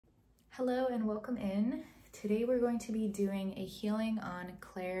Hello and welcome in. Today we're going to be doing a healing on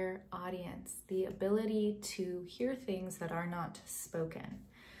clairaudience, the ability to hear things that are not spoken.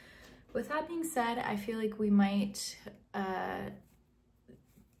 With that being said, I feel like we might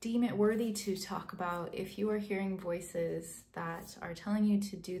deem it worthy to talk about if you are hearing voices that are telling you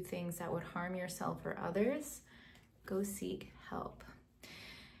to do things that would harm yourself or others, go seek help.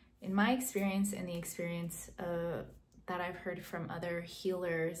 In my experience and the experience that I've heard from other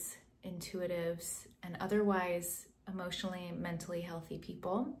healers, intuitives, and otherwise emotionally, mentally healthy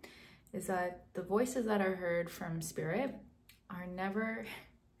people, is that the voices that are heard from spirit are never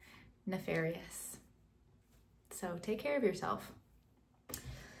nefarious. So take care of yourself.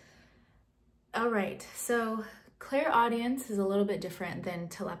 All right, so clairaudience is a little bit different than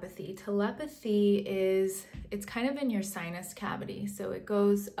telepathy. Telepathy it's kind of in your sinus cavity. So it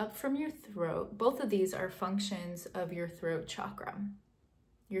goes up from your throat. Both of these are functions of your throat chakra.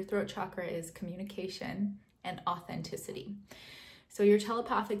 Your throat chakra is communication and authenticity. So your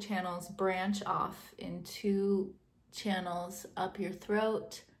telepathic channels branch off in two channels up your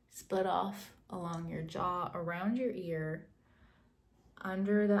throat, split off along your jaw, around your ear,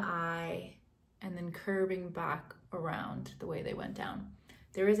 under the eye, and then curving back around the way they went down.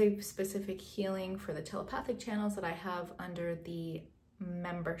 There is a specific healing for the telepathic channels that I have under the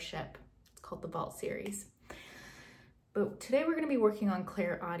membership. It's called the Vault series. But today we're going to be working on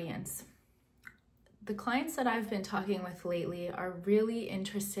clairaudience. The clients that I've been talking with lately are really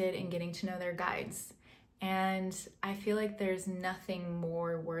interested in getting to know their guides. And I feel like there's nothing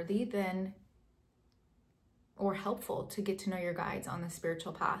more worthy than or helpful to get to know your guides on the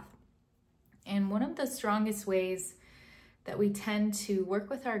spiritual path. And one of the strongest ways that we tend to work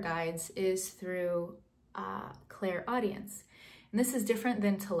with our guides is through clairaudience. And this is different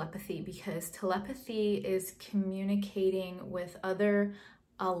than telepathy because telepathy is communicating with other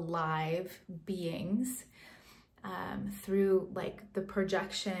alive beings through like the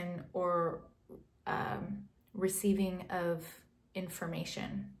projection or receiving of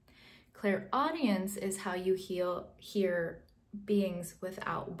information. Clairaudience is how you hear beings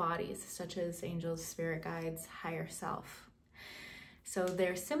without bodies, such as angels, spirit guides, higher self. So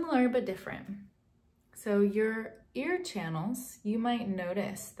they're similar but different. So your ear channels, you might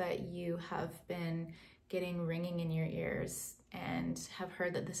notice that you have been getting ringing in your ears and have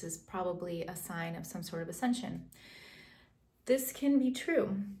heard that this is probably a sign of some sort of ascension. This can be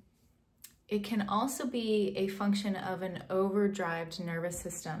true. It can also be a function of an overdriven nervous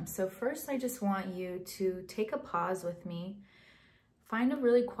system. So first, I just want you to take a pause with me, find a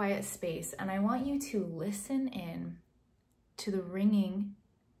really quiet space, and I want you to listen in to the ringing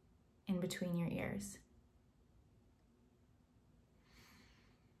in between your ears.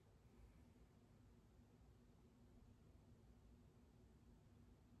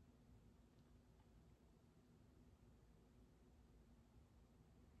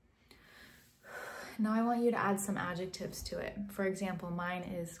 Now I want you to add some adjectives to it. For example, mine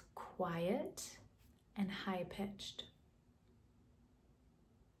is quiet and high-pitched.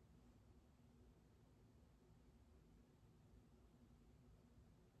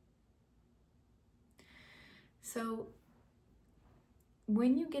 So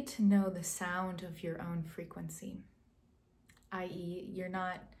when you get to know the sound of your own frequency, i.e. you're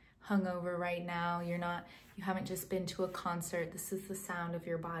not hungover right now, you haven't just been to a concert, this is the sound of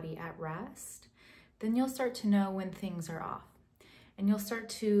your body at rest, then you'll start to know when things are off. And you'll start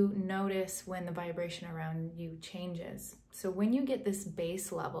to notice when the vibration around you changes. So when you get this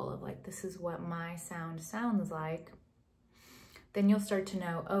base level of like, this is what my sound sounds like, then you'll start to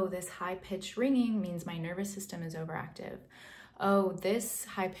know, oh, this high-pitched ringing means my nervous system is overactive. Oh, this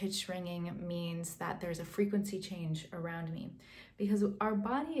high-pitched ringing means that there's a frequency change around me. Because our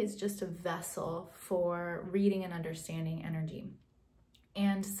body is just a vessel for reading and understanding energy.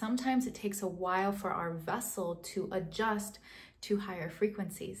 And sometimes it takes a while for our vessel to adjust to higher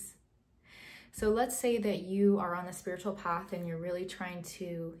frequencies. So let's say that you are on the spiritual path and you're really trying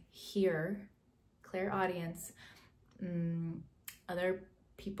to hear clairaudience, other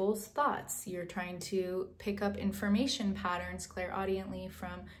people's thoughts. You're trying to pick up information patterns clairaudiently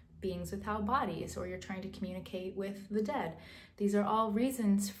from beings without bodies, or you're trying to communicate with the dead. These are all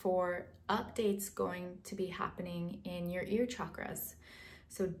reasons for updates going to be happening in your ear chakras.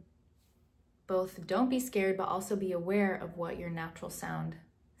 So both don't be scared, but also be aware of what your natural sound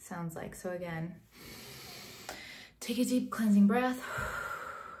sounds like. So again, take a deep cleansing breath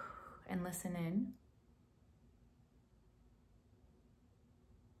and listen in.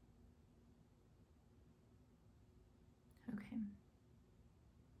 Okay.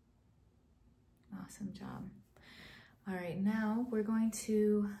 Awesome job. All right, now we're going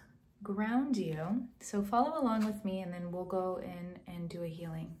to ground you. So follow along with me and then we'll go in and do a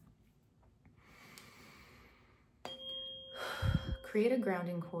healing. Create a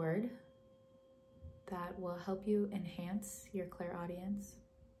grounding cord that will help you enhance your clairaudience.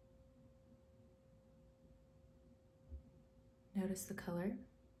 Notice the color.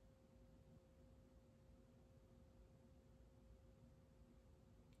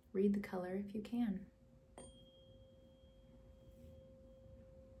 Read the color if you can.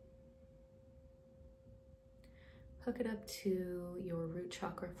 Hook it up to your root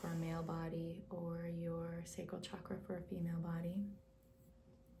chakra for a male body or your sacral chakra for a female body.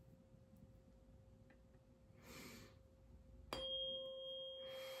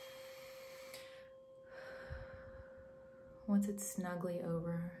 Once it's snugly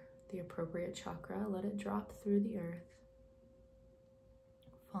over the appropriate chakra, let it drop through the earth,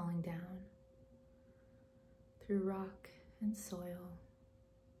 falling down through rock and soil,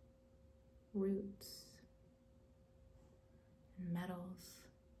 roots, and metals.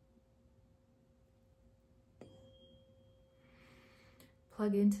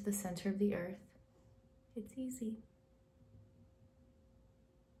 Plug into the center of the earth. It's easy.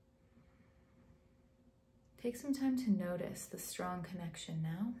 Take some time to notice the strong connection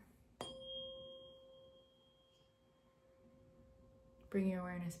now. Bring your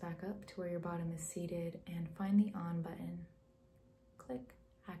awareness back up to where your bottom is seated and find the on button. Click,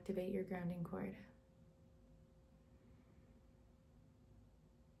 activate your grounding cord.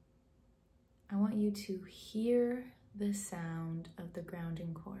 I want you to hear the sound of the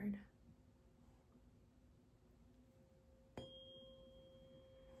grounding cord.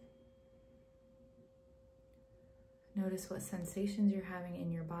 Notice what sensations you're having in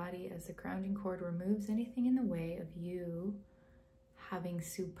your body as the grounding cord removes anything in the way of you having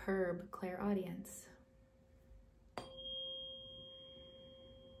superb clairaudience.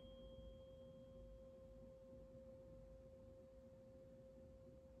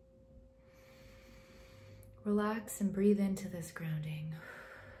 Relax and breathe into this grounding.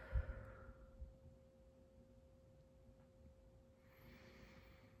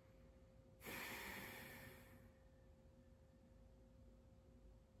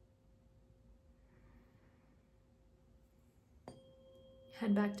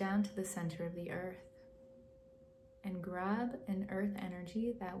 Head back down to the center of the earth and grab an earth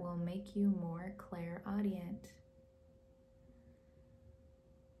energy that will make you more clairaudient.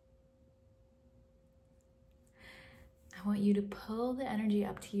 I want you to pull the energy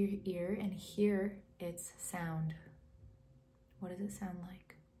up to your ear and hear its sound. What does it sound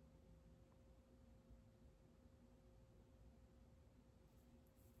like?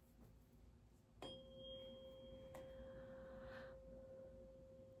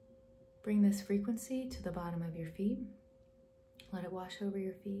 Bring this frequency to the bottom of your feet. Let it wash over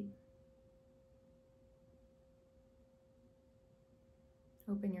your feet.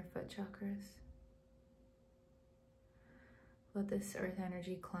 Open your foot chakras. Let this earth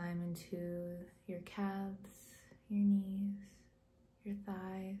energy climb into your calves, your knees, your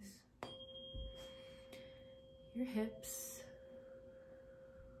thighs, your hips,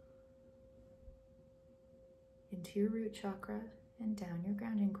 into your root chakra and down your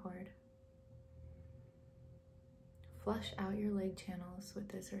grounding cord. Flush out your leg channels with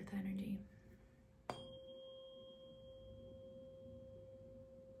this earth energy.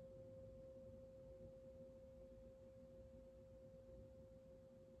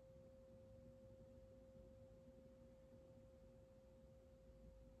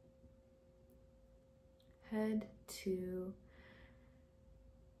 Head to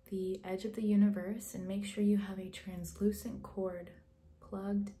the edge of the universe and make sure you have a translucent cord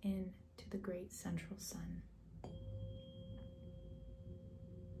plugged in to the great central sun.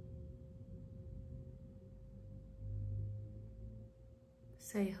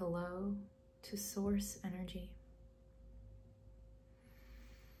 Say hello to source energy.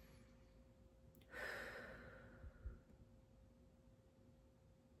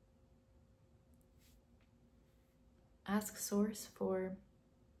 Ask Source for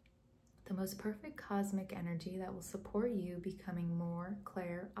the most perfect cosmic energy that will support you becoming more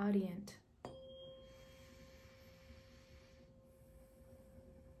clairaudient.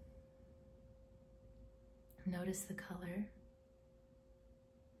 Notice the color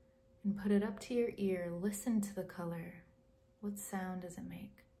and put it up to your ear. Listen to the color. What sound does it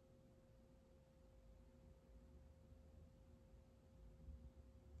make?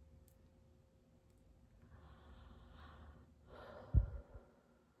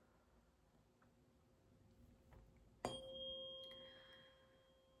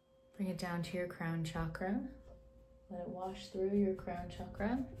 Bring it down to your crown chakra. Let it wash through your crown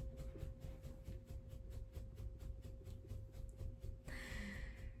chakra.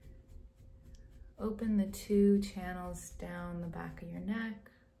 Open the 2 channels down the back of your neck,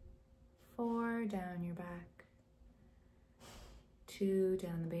 4 down your back, 2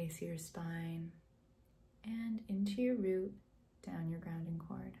 down the base of your spine, and into your root, down your grounding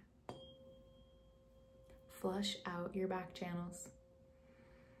cord. Flush out your back channels.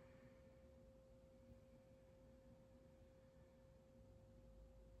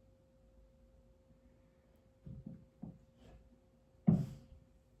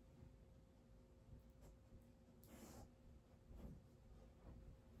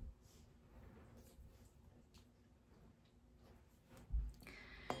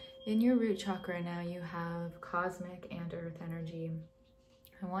 In your root chakra now you have cosmic and earth energy.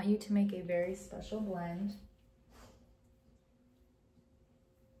 I want you to make a very special blend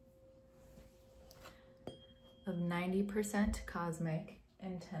of 90% cosmic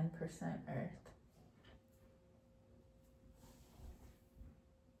and 10% earth.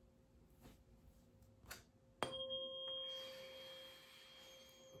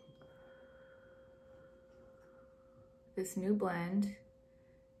 This new blend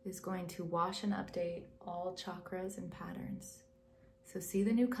is going to wash and update all chakras and patterns. So see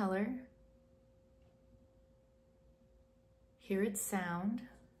the new color, hear its sound,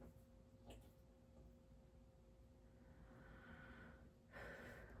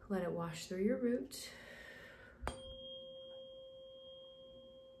 let it wash through your root.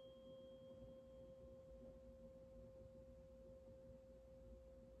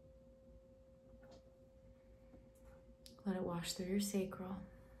 Let it wash through your sacral.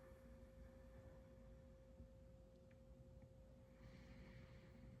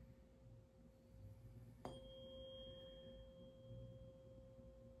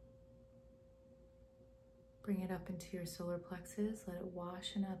 Bring it up into your solar plexus, let it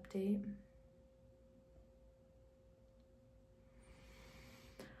wash and update.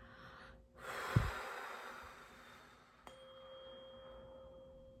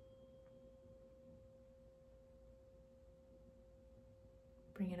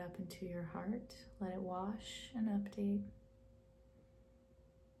 Bring it up into your heart, let it wash and update.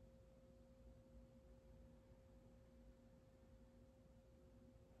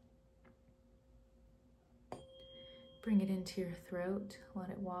 Bring it into your throat, let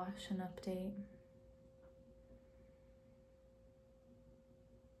it wash and update.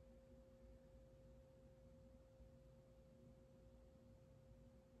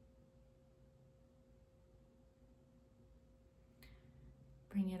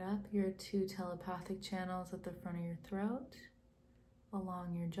 Bring it up your 2 telepathic channels at the front of your throat,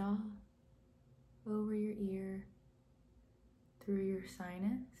 along your jaw, over your ear, through your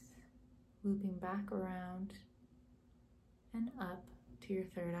sinus, looping back around and up to your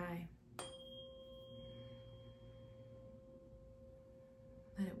 3rd eye.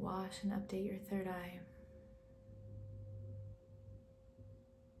 Let it wash and update your 3rd eye.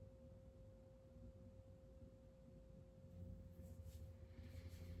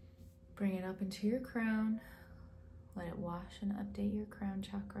 Bring it up into your crown. Let it wash and update your crown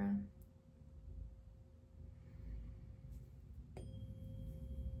chakra.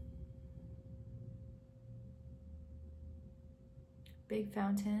 Big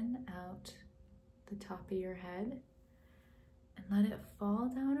fountain out the top of your head, and let it fall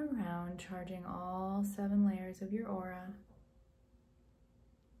down around, charging all 7 layers of your aura.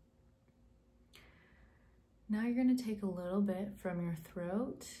 Now you're going to take a little bit from your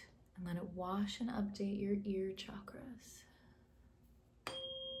throat and let it wash and update your ear chakras.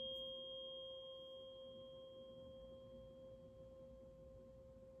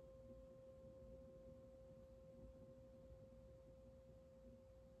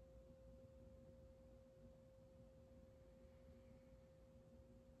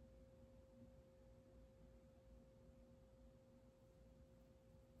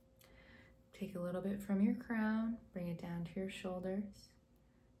 Take a little bit from your crown, bring it down to your shoulders.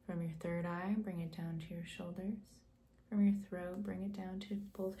 From your 3rd eye, bring it down to your shoulders. From your throat, bring it down to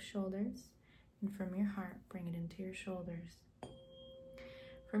both shoulders. And from your heart, bring it into your shoulders.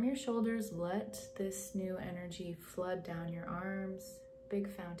 From your shoulders, let this new energy flood down your arms, big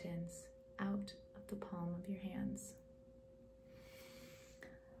fountains, out of the palm of your hands.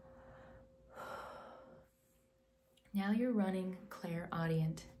 Now you're running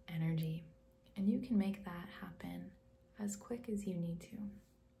clairaudient energy, and you can make that happen as quick as you need to.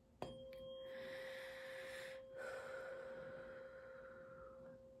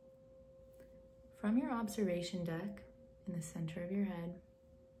 From your observation deck in the center of your head,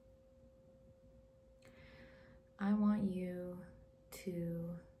 I want you to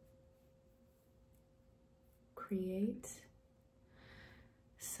create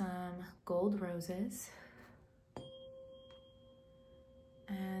some gold roses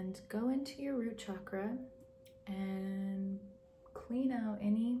and go into your root chakra and clean out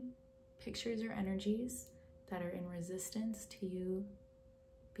any pictures or energies that are in resistance to you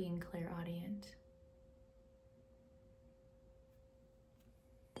being clairaudient.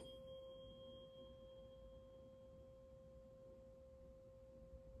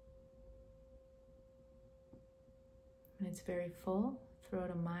 When it's very full, throw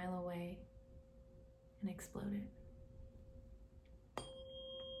it a mile away and explode it.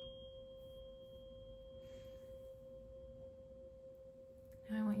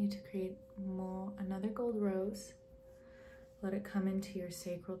 Now I want you to create another gold rose. Let it come into your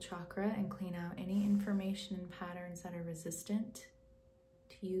sacral chakra and clean out any information and patterns that are resistant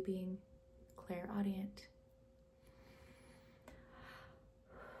to you being clairaudient.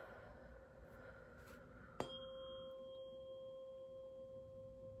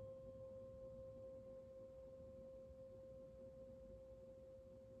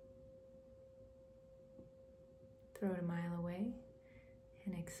 Throw it a mile away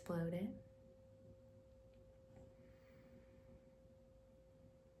and explode it.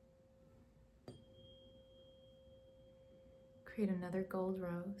 Create another gold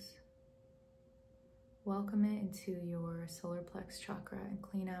rose. Welcome it into your solar plex chakra and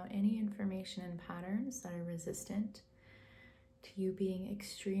clean out any information and patterns that are resistant to you being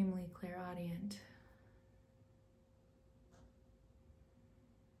extremely clairaudient.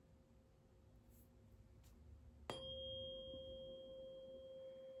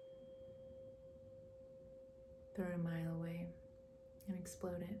 Throw it a mile away and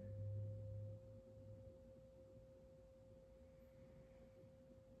explode it.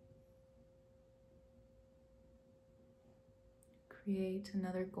 Create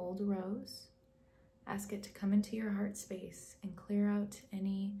another gold rose. Ask it to come into your heart space and clear out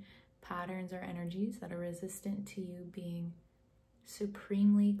any patterns or energies that are resistant to you being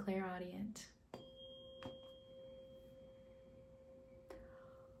supremely clairaudient.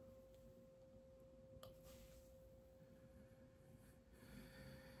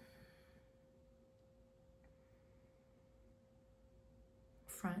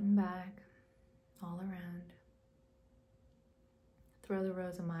 Front and back, all around. Throw the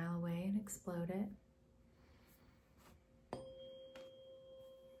rose a mile away and explode it.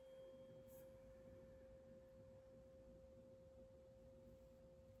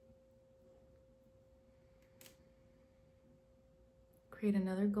 Create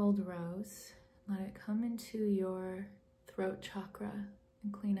another gold rose. Let it come into your throat chakra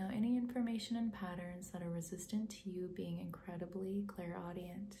and clean out any information and patterns that are resistant to you being incredibly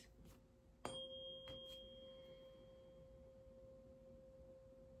clairaudient.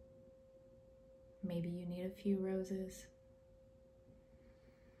 Maybe you need a few roses.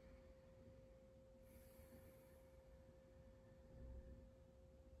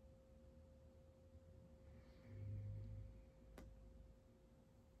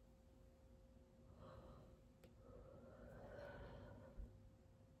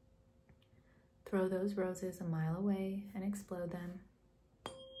 Throw those roses a mile away and explode them.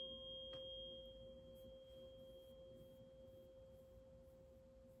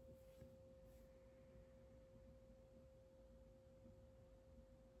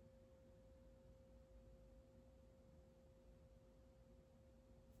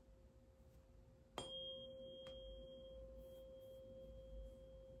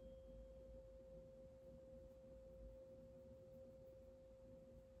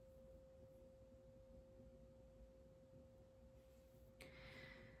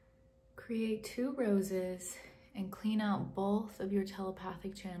 Create 2 roses and clean out both of your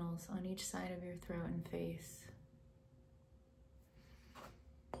telepathic channels on each side of your throat and face.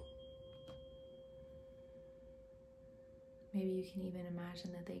 Maybe you can even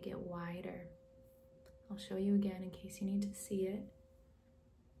imagine that they get wider. I'll show you again in case you need to see it.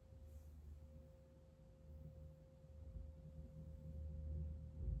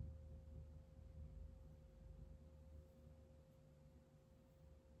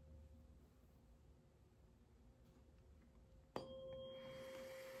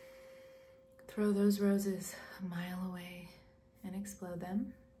 Throw those roses a mile away and explode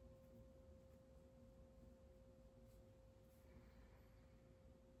them.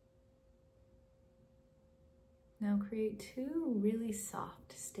 Now create 2 really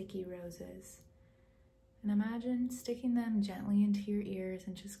soft, sticky roses. And imagine sticking them gently into your ears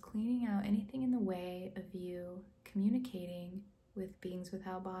and just cleaning out anything in the way of you communicating with beings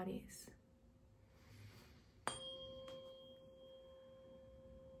without bodies.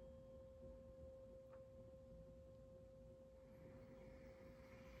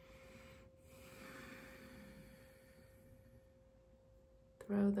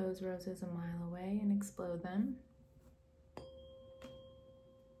 throw those roses a mile away and explode them.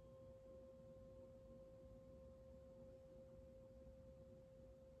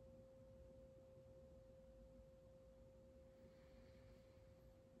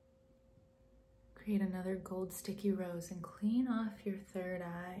 Create another gold sticky rose and clean off your third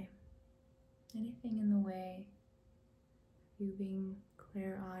eye. Anything in the way, you being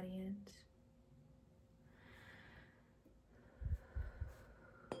clairaudient.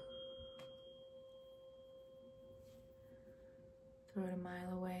 Throw it a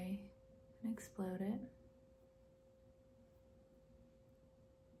mile away and explode it.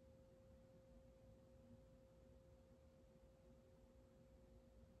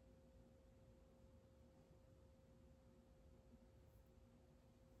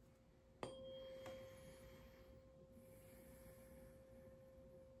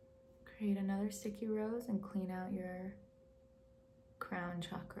 Create another sticky rose and clean out your crown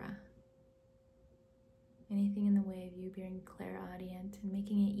chakra. Anything in the way of you being clairaudient and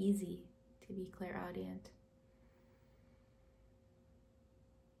making it easy to be clairaudient.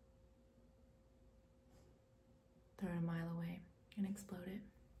 Throw it a mile away and explode it.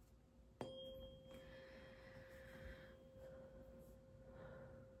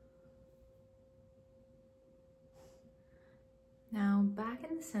 Now, back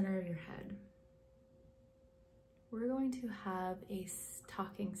in the center of your head, we're going to have a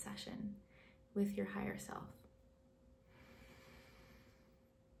talking session with your higher self.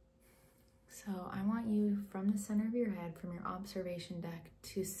 So I want you, from the center of your head, from your observation deck,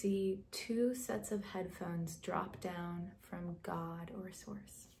 to see 2 sets of headphones drop down from God or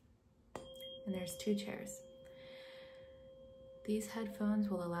Source. And there's 2 chairs. These headphones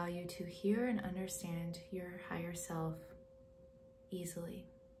will allow you to hear and understand your higher self easily,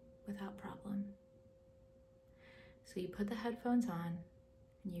 without problem. So you put the headphones on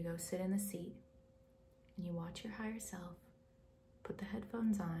and you go sit in the seat and you watch your higher self put the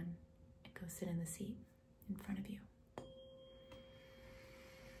headphones on and go sit in the seat in front of you.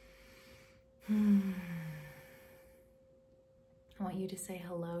 I want you to say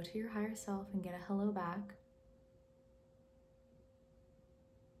hello to your higher self and get a hello back.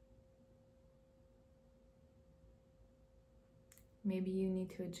 Maybe you need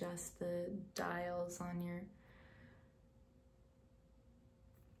to adjust the dials on your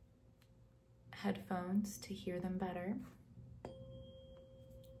headphones to hear them better.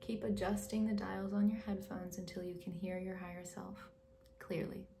 Keep adjusting the dials on your headphones until you can hear your higher self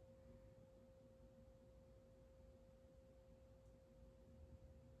clearly.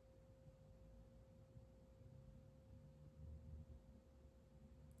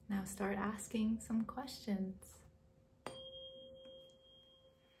 Now start asking some questions.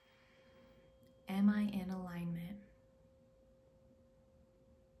 Am I in alignment?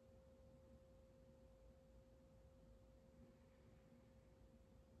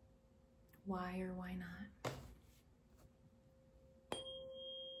 Why or why not?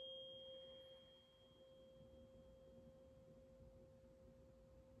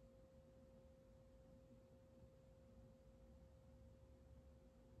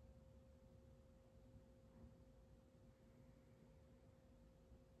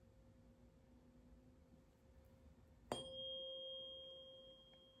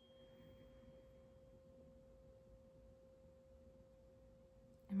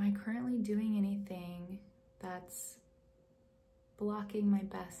 Am I currently doing anything that's blocking my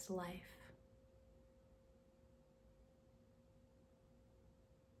best life?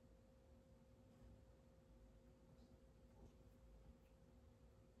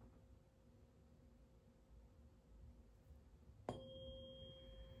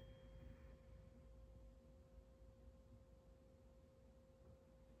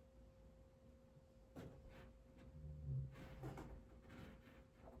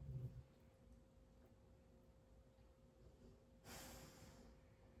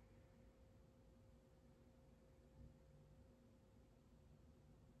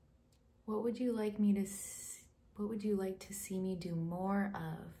 What would you like to see me do more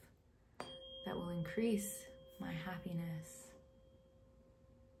of that will increase my happiness?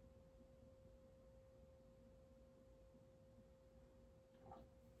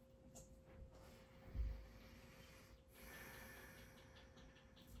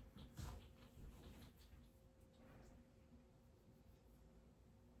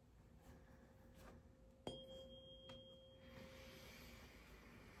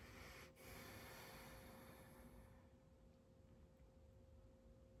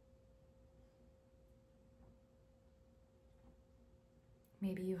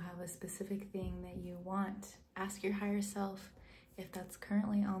 Maybe you have a specific thing that you want. Ask your higher self if that's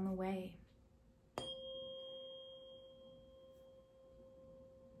currently on the way.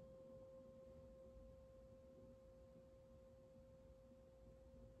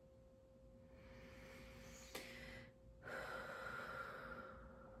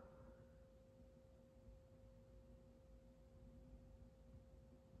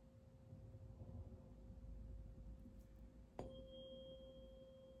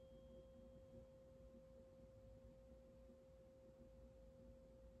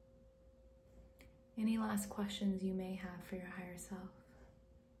 Any last questions you may have for your higher self?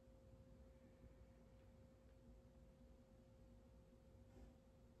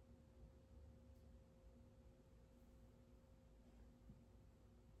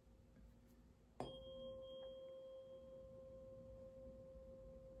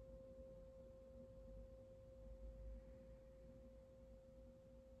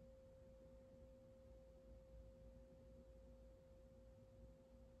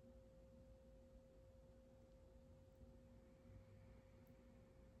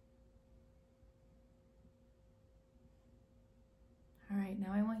 All right,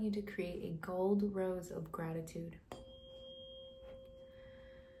 now I want you to create a gold rose of gratitude.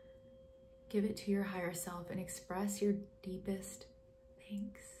 Give it to your higher self and express your deepest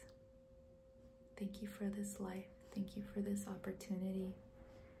thanks. Thank you for this life. Thank you for this opportunity.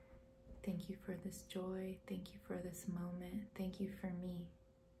 Thank you for this joy. Thank you for this moment. Thank you for me.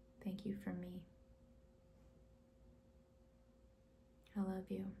 Thank you for me. I love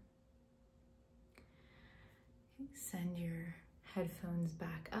you. Send your headphones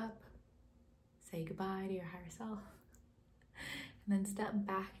back up. Say goodbye to your higher self. And then step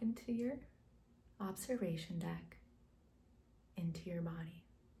back into your observation deck, into your body.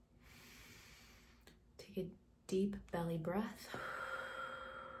 Take a deep belly breath.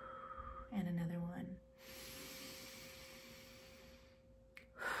 And another one.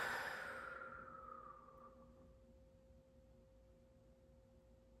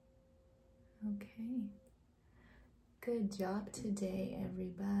 Okay. Good job today,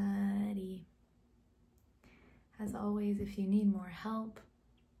 everybody. As always, if you need more help,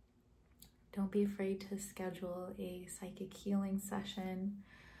 don't be afraid to schedule a psychic healing session.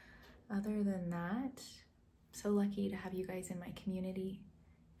 Other than that, I'm so lucky to have you guys in my community.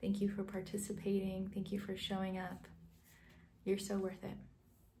 Thank you for participating. Thank you for showing up. You're so worth it.